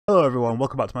Hello everyone,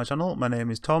 welcome back to my channel. My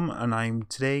name is Tom and I'm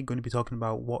today going to be talking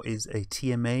about what is a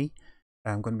TMA.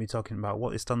 I'm going to be talking about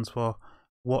what it stands for,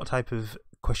 what type of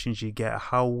questions you get,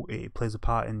 how it plays a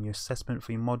part in your assessment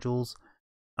for your modules,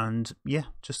 and yeah,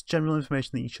 just general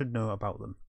information that you should know about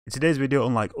them. In today's video,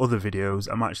 unlike other videos,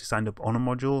 I'm actually signed up on a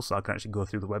module, so I can actually go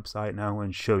through the website now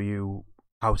and show you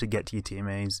how to get to your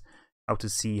TMAs, how to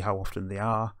see how often they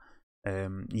are.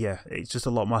 Yeah, it's just a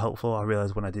lot more helpful. I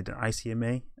realized when I did an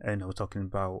ICMA and I was talking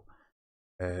about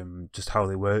just how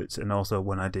they worked, and also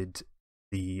when I did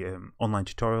the online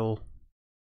tutorial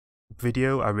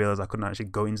video, I realized I couldn't actually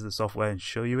go into the software and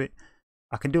show you it.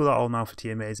 I can do that all now for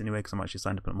TMAs anyway because I'm actually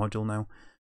signed up on a module now.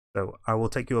 So I will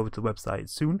take you over to the website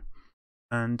soon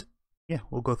and yeah,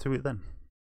 we'll go through it then.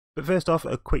 But first off,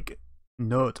 a quick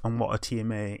note on what a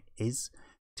TMA is.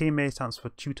 TMA stands for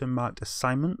Tutor Marked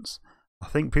Assignments. I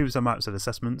think previously I might have said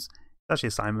assessments. It's actually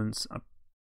assignments,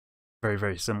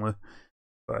 very similar.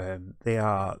 But they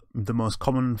are the most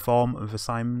common form of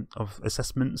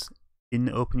assessments in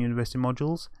Open University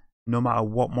modules. No matter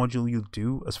what module you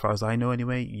do, as far as I know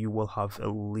anyway, you will have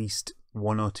at least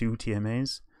 1 or 2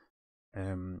 TMAs.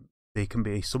 They can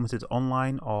be submitted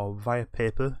online or via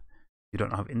paper if you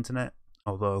don't have internet.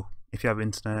 Although if you don't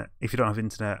have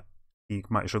internet, you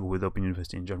might struggle with Open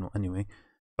University in general anyway.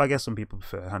 But I guess some people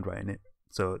prefer handwriting it.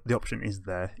 So the option is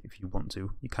there if you want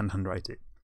to. You can handwrite it.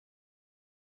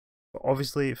 But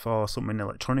obviously for something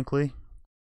electronically,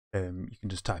 you can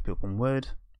just type it up on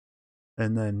Word.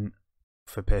 And then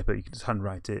for paper, you can just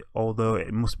handwrite it. Although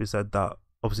it must be said that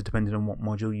obviously depending on what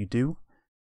module you do,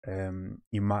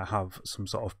 you might have some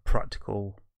sort of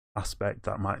practical aspect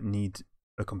that might need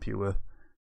a computer.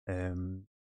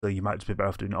 So you might just be better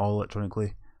off doing it all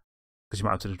electronically, because you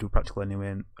might have to do practical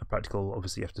anyway, and a practical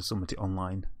obviously you have to submit it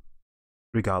online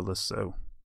regardless, so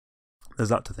there's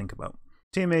that to think about.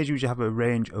 TMAs usually have a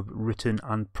range of written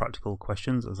and practical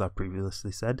questions, as I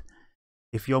previously said.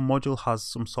 If your module has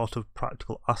some sort of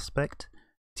practical aspect,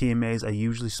 TMAs are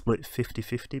usually split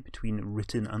 50-50 between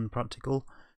written and practical,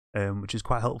 which is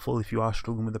quite helpful if you are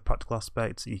struggling with the practical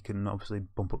aspects. You can obviously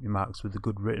bump up your marks with a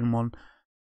good written one,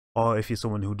 or if you're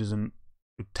someone who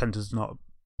tends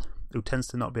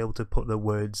to not be able to put the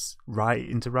words right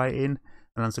into writing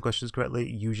and answer questions correctly,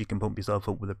 you usually can bump yourself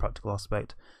up with the practical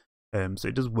aspect. So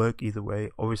it does work either way.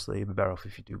 Obviously, you'd be better off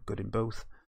if you do good in both.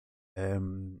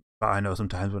 But I know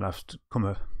sometimes when I've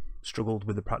struggled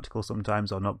with the practical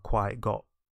sometimes, or not quite got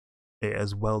it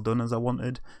as well done as I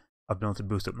wanted, I've been able to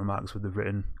boost up my marks with the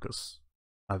written because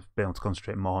I've been able to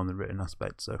concentrate more on the written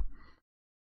aspect. So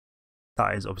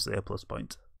that is obviously a plus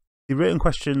point. The written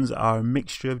questions are a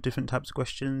mixture of different types of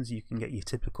questions. You can get your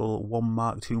typical 1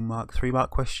 mark, 2 mark, 3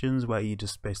 mark questions where you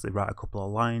just basically write a couple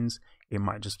of lines. It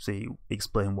might just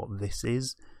explain what this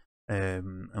is,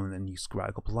 and then you write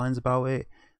a couple of lines about it.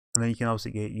 And then you can also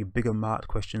get your bigger marked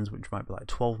questions, which might be like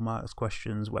 12 marks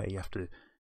questions, where you have to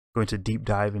go into a deep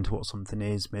dive into what something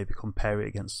is, maybe compare it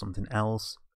against something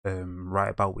else,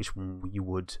 write about which one you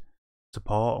would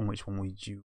support and which one would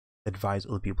you advise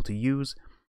other people to use.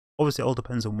 Obviously, it all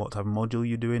depends on what type of module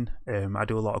you're doing. I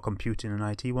do a lot of computing and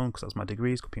IT one because that's my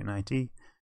degree, is computing and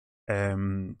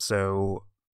IT. So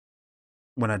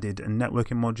when I did a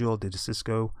networking module, I did a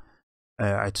Cisco,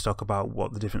 I had to talk about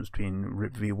what the difference between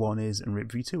RIP v1 is and RIP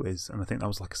v2 is, and I think that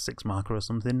was like a 6 marker or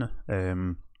something.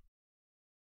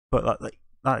 But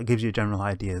that gives you a general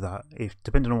idea that if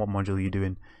depending on what module you're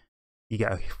doing, you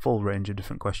get a full range of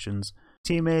different questions.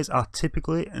 TMAs are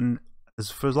typically, and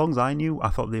for as long as I knew, I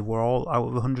thought they were all out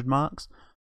of 100 marks.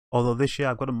 Although this year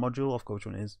I've got a module, I forgot which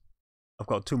one it is. I've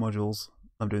got 2 modules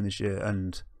I'm doing this year,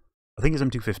 and I think it's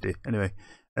M250. Anyway,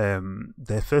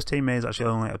 their first TMA is actually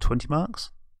only at 20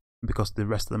 marks because the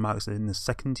rest of the marks are in the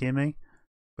second TMA.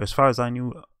 But as far as I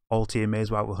knew, all TMAs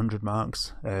were out of 100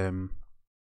 marks.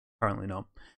 Apparently not.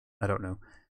 I don't know.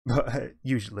 But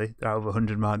usually they're out of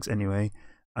 100 marks anyway.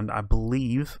 And I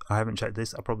believe, I haven't checked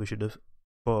this, I probably should have,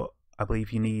 but I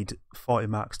believe you need 40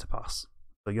 marks to pass.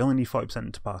 So you only need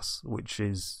 40% to pass, which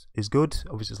is good.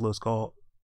 Obviously it's low score.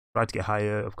 Try to get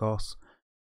higher, of course.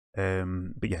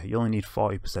 But yeah, you only need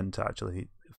 40% to actually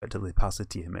effectively pass a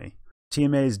TMA.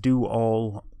 TMAs do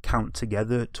all count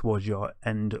together towards your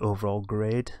end overall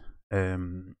grade.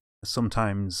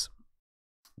 Sometimes,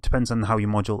 it depends on how your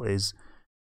module is.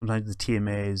 Sometimes the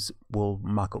TMAs will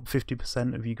mark up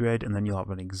 50% of your grade, and then you'll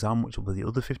have an exam which will be the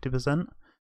other 50%.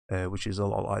 Which is a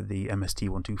lot like the MST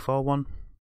 124 one,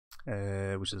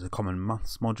 which is a common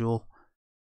maths module.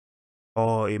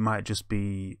 Or it might just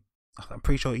be, I'm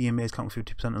pretty sure EMAs count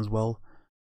 50% as well.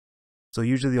 So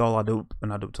usually they all add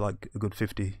up to like a good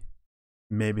 50,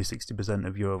 maybe 60%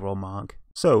 of your overall mark.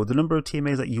 So the number of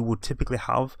TMAs that you would typically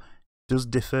have does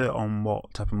differ on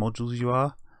what type of modules you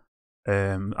are.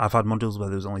 I've had modules where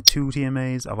there's only 2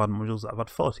 TMAs. I've had modules that I've had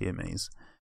 4 TMAs.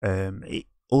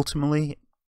 Ultimately,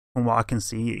 from what I can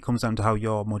see, it comes down to how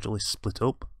your module is split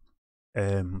up.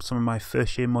 Some of my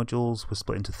first year modules were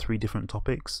split into 3 different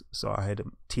topics, so I had a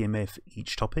TMA for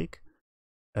each topic.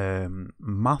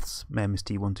 Maths,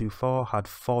 MST 124, had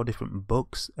 4 different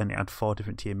books, and it had 4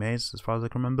 different TMAs as far as I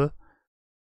can remember.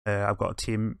 I've got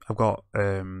 2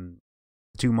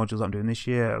 modules I'm doing this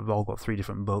year. I've all got 3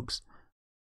 different books,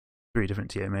 3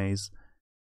 different TMAs.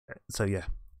 So yeah,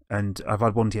 and I've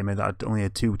had one TMA that only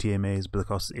had 2 TMAs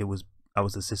because that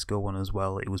was the Cisco one as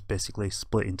well. It was basically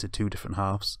split into 2 different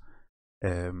halves.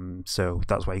 So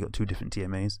that's why you got 2 different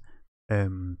TMAs.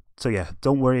 So yeah,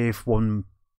 don't worry if one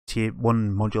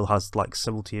module has like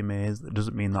several TMAs. That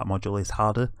doesn't mean that module is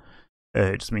harder.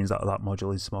 It just means that that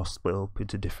module is more split up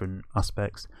into different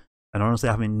aspects. And honestly,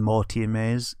 having more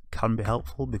TMAs can be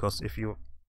helpful, because if you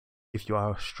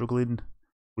are struggling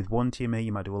with one TMA,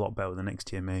 you might do a lot better with the next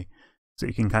TMA. So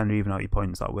you can kind of even out your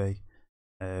points that way.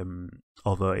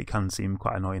 Although it can seem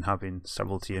quite annoying having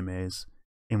several TMAs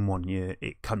in one year,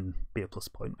 it can be a plus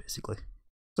point basically.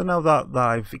 So now that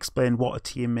I've explained what a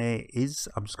TMA is,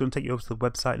 I'm just going to take you over to the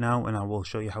website now, and I will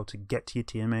show you how to get to your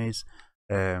TMAs,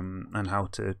 and I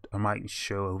might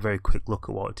show a very quick look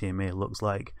at what a TMA looks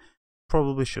like.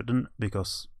 Probably shouldn't,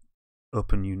 because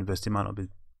Open University might not be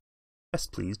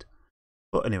best pleased.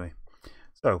 But anyway,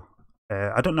 so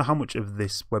I don't know how much of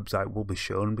this website will be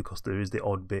shown, because there is the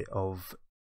odd bit of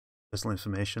personal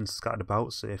information scattered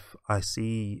about. So if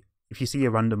you see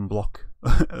a random block,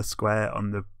 a square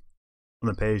on the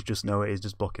page, just know it is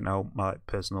just blocking out my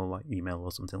personal email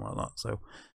or something like that. So,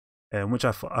 which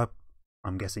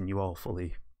I'm guessing you all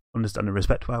fully understand and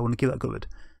respect why I want to keep that covered.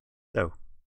 So,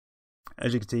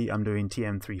 as you can see, I'm doing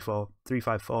TM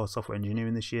 354 software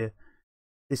engineering this year.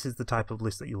 This is the type of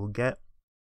list that you will get,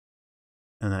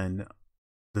 and then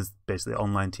there's basically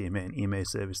online TMA and EMA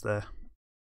service there.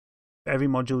 For every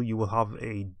module, you will have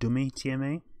a dummy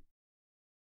TMA.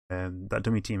 That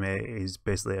dummy TMA is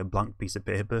basically a blank piece of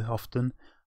paper often,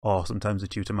 or sometimes the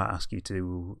tutor might ask you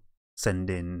to send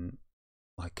in,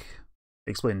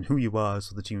 explain who you are,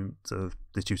 so the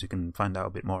tutor can find out a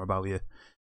bit more about you.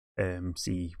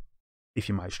 See if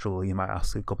you might struggle, you might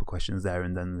ask a couple of questions there,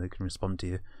 and then they can respond to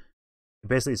you.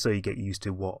 Basically, so you get used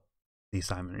to what the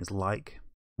assignment is like,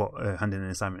 what handing an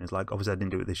assignment is like. Obviously, I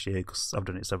didn't do it this year because I've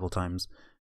done it several times.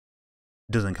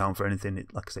 It doesn't count for anything.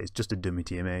 Like I say, it's just a dummy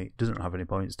TMA. It doesn't have any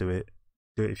points to it.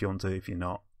 Do it if you want to. If you're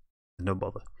not, then don't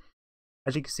bother.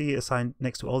 As you can see, assigned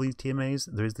next to all these TMAs,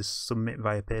 there is this submit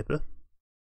via paper.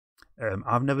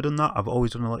 I've never done that. I've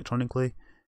always done electronically.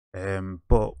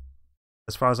 But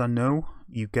as far as I know,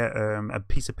 you get a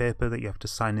piece of paper that you have to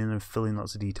sign in and fill in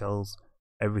lots of details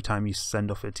every time you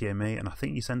send off a TMA. And I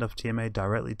think you send off TMA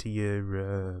directly to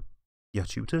your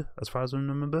tutor, as far as I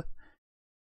remember.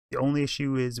 The only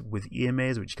issue is with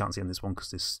EMAs, which you can't see on this one because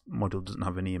this module doesn't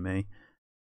have an EMA.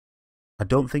 I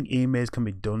don't think EMAs can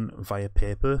be done via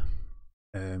paper,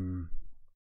 as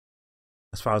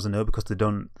far as I know, because they're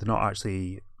not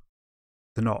actually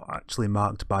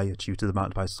marked by a tutor. They're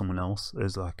marked by someone else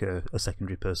as like a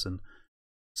secondary person.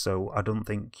 So I don't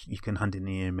think you can hand in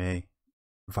the EMA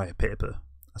via paper,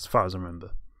 as far as I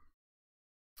remember.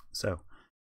 So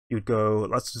you would go,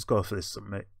 let's just go for this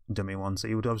submit dummy one. So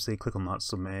you would obviously click on that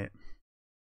submit,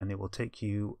 and it will take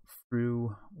you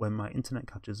through when my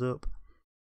internet catches up.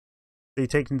 So you're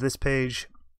taken to this page,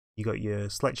 you got your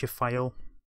select your file,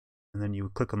 and then you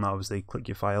would click on that, obviously click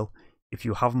your file. If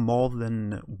you have more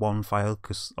than one file,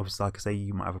 because obviously like I say,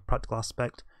 you might have a practical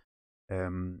aspect,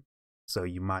 so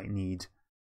you might need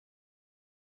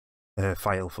a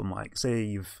file from, like, say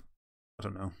you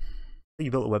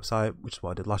built a website, which is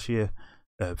what I did last year.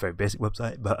 Very basic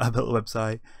website, but I built a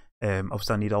website.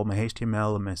 Obviously I need all my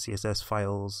HTML and my CSS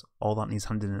files. All that needs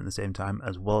handed in at the same time,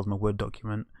 as well as my Word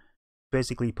document.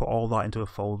 Basically put all that into a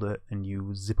folder, and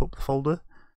you zip up the folder,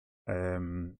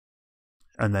 and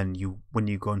then when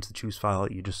you go into the choose file,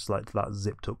 you just select that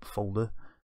zipped up folder.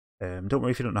 Don't worry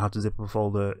if you don't know how to zip up a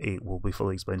folder, it will be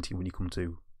fully explained to you when you come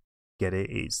to get it.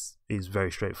 It's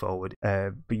very straightforward.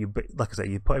 But like I say,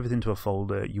 you put everything into a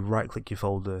folder, you right click your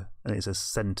folder, and it says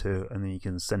send to, and then you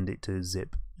can send it to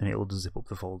zip, and it will just zip up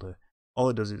the folder. All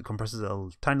it does is it compresses it a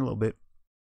tiny little bit,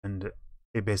 and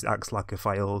it basically acts like a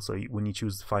file. So when you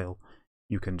choose the file,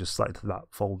 you can just select that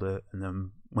folder, and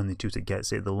then when the tutor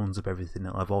gets it, they'll unzip everything.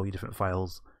 It'll have all your different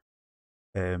files,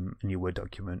 and your Word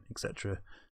document, etc.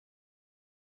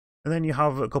 And then you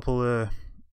have a couple of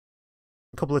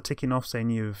A couple of ticking off saying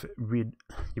you've read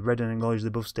and acknowledged the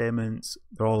above statements.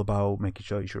 They're all about making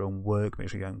sure it's your own work, make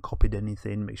sure you haven't copied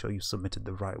anything, make sure you submitted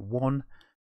the right one.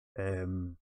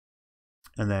 And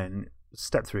then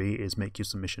step 3 is make your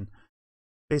submission.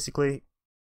 Basically,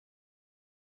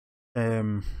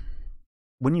 when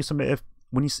you submit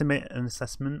an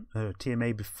assessment,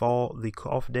 TMA, before the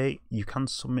cut-off date, you can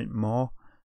submit more,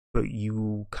 but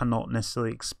you cannot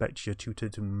necessarily expect your tutor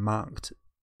to mark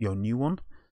your new one,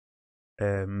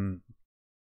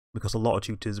 because a lot of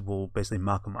tutors will basically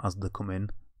mark them as they come in,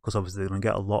 because obviously they're going to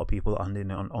get a lot of people handing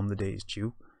in on the day it's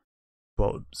due.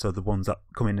 But so the ones that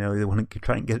come in early, they want to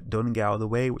try and get it done and get out of the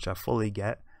way, which I fully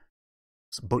get.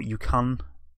 But you can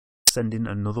send in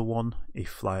another one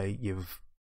if, like, you've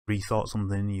rethought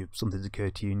something, something's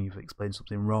occurred to you and you've explained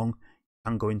something wrong.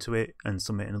 You can go into it and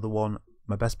submit another one.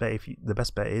 The best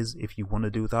bet is, if you want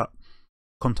to do that,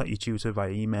 contact your tutor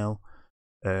via email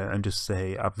and just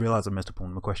say, I've realised I messed up on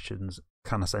one of my questions,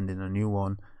 can I send in a new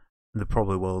one? And they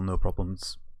probably will, no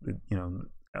problems. You know,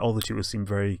 all the tutors seem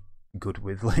very good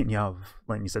with letting you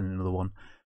send in another one.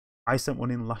 I sent one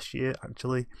in last year,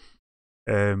 actually,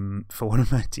 for one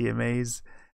of my TMAs.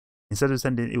 Instead of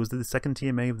sending, it was the second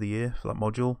TMA of the year for that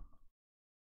module,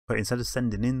 but instead of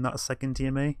sending in that second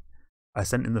TMA, I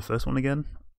sent in the first one again.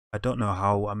 I don't know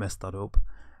how I messed that up,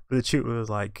 but the tutor was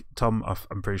like, Tom,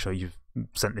 I'm pretty sure you've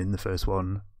sent in the first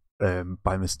one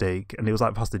by mistake, and it was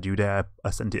like past the due date. I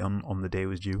sent it on the day it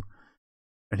was due,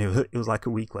 and it was like a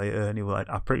week later, and he was like,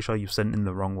 I'm pretty sure you've sent in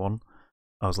the wrong one.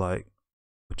 I was like,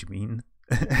 what do you mean?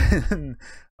 And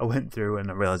I went through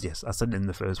and I realised, yes, I sent in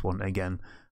the first one again,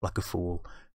 like a fool.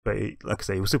 But like I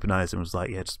say, it was super nice and was like,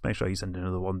 yeah, just make sure you send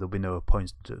another one. There'll be no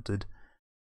points deducted.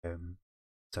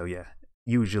 So yeah,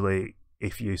 usually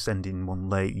if you send in one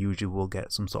late, usually we'll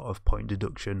get some sort of point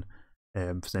deduction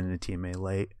for sending a TMA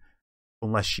late,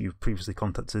 unless you've previously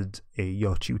contacted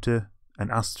your tutor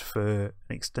and asked for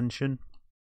an extension.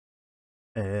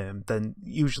 Then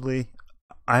usually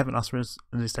I haven't asked for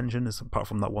an extension, apart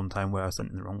from that one time where I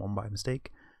sent in the wrong one by mistake.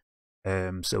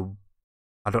 So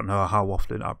I don't know how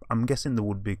often. I'm guessing they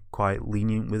would be quite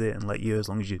lenient with it and let you, as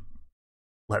long as you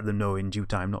let them know in due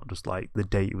time, not just like the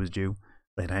date it was due.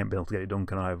 Then I ain't been able to get it done,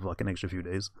 can I have like an extra few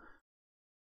days?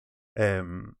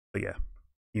 But yeah,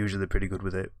 usually they're pretty good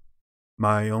with it.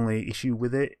 My only issue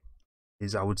with it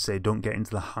is, I would say, don't get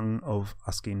into the hang of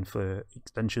asking for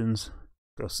extensions.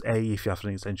 Because if you ask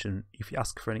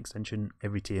for an extension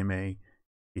every TMA,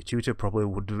 your tutor probably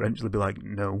would eventually be like,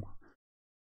 no,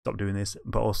 stop doing this.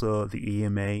 But also the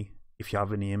EMA, if you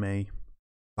have an EMA,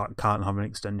 that can't have an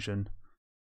extension.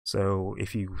 So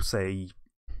if you say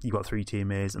you got 3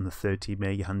 TMAs and the third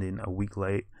TMA you hand in a week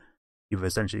late, you've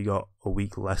essentially got a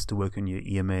week less to work on your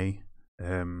EMA,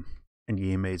 and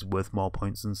your EMA is worth more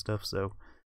points and stuff. So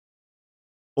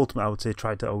ultimately, I would say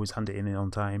try to always hand it in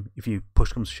on time. If you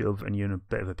push comes to shove and you're in a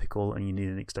bit of a pickle and you need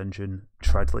an extension,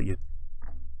 try to let your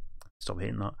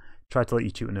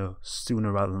tutor know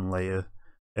sooner rather than later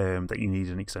that you need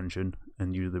an extension,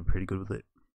 and usually they're pretty good with it.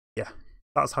 Yeah,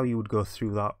 that's how you would go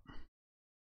through that.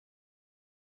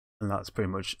 And that's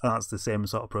the same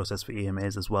sort of process for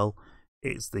EMAs as well.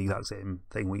 It's the exact same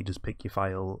thing, where you just pick your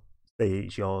file, say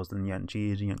it's yours, and you haven't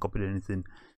cheated, you haven't copied anything,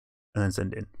 and then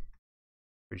send it in.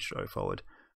 Pretty straightforward.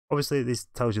 Obviously, this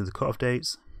tells you the cutoff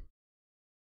dates,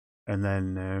 and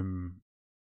then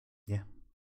yeah,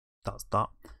 that's that.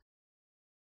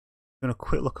 I'm going to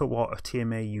quick look at what a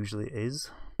TMA usually is.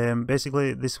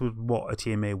 Basically, this was what a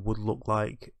TMA would look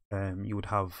like. You would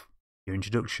have your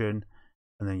introduction,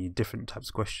 and then your different types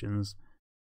of questions.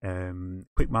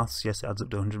 Quick maths, yes, it adds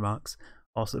up to 100 marks.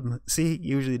 Awesome. See,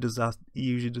 usually does add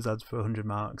for 100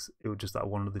 marks. It was just that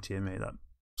one of the TMA that,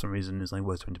 for some reason, is only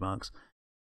worth 20 marks.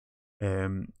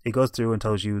 It goes through and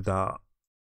tells you that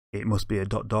it must be a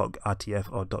 .doc,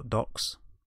 RTF, or .docs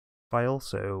file.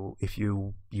 So if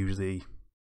you usually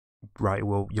write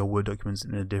your Word documents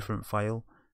in a different file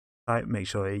type, make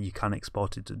sure you can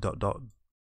export it to .doc,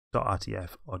 .rtf,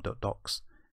 or .docs.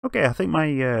 Okay, I think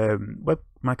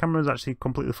my camera is actually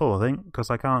completely full, I think,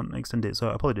 because I can't extend it, so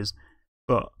apologies.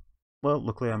 But, well,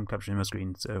 luckily I'm capturing my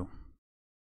screen, so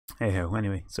hey ho.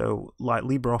 Anyway, so like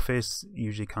LibreOffice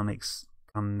usually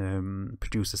can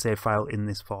produce a save file in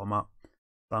this format.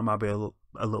 That might be a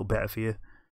little better for you.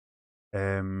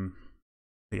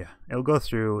 But yeah, it'll go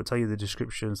through, it'll tell you the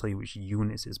description, tell you which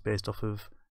units it's based off of.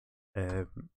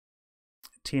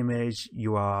 TMAs,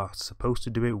 you are supposed to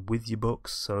do it with your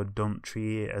books, so don't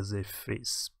treat it as if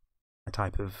it's a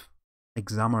type of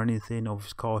exam or anything.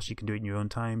 Of course, you can do it in your own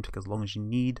time, take as long as you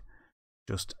need.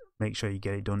 Just make sure you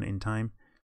get it done in time.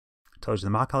 It tells you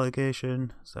the Mark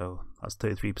Allocation, so that's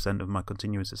 33% of my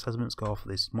continuous assessment score for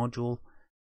this module.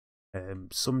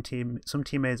 Some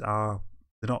TMAs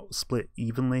they're not split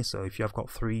evenly, so if you have got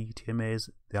 3 TMAs,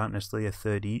 they aren't necessarily a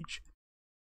third each.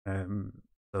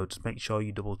 So just make sure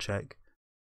you double check.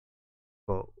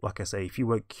 But like I say, if you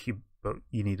work but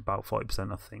you need about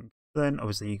 40%, I think. Then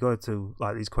obviously you go to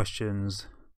like these questions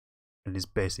and these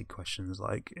basic questions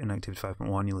like in activity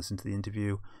 5.1, you listen to the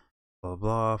interview, blah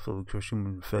blah, fill the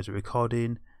question, refer to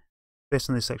recording. Based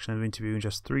on this section of interview,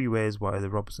 just 3 ways why the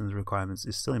Robertson's requirements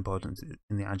is still important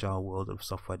in the agile world of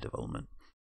software development.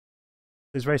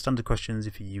 There's very standard questions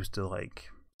if you're used to like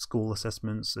school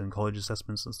assessments and college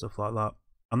assessments and stuff like that.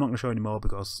 I'm not going to show any more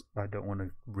because I don't want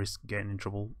to risk getting in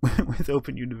trouble with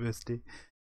Open University.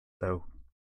 So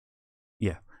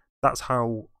yeah, that's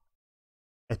how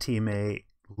a TMA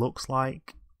looks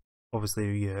like.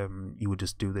 Obviously, you would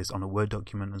just do this on a Word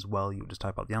document as well. You would just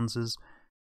type out the answers.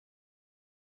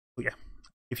 But yeah,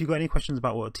 if you've got any questions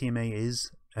about what a TMA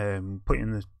is, put it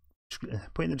in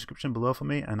the description below for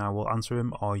me, and I will answer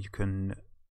them. Or you can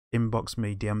inbox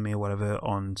me, DM me, or whatever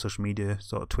on social media.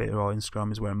 So Twitter or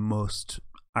Instagram is where I'm most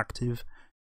active.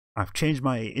 I've changed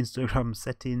my Instagram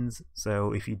settings,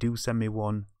 so if you do send me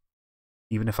one,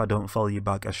 even if I don't follow you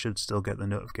back, I should still get the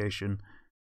notification.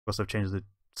 Because I've changed the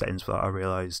settings for that, I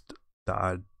realised that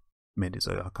I'd made it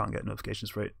so I can't get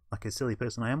notifications for it, like a silly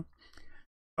person I am.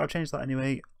 But I've changed that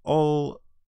anyway. All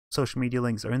social media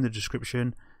links are in the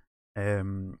description.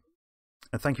 And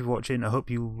thank you for watching. I hope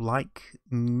you like,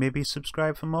 maybe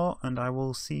subscribe for more, and I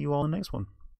will see you all in the next one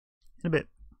in a bit.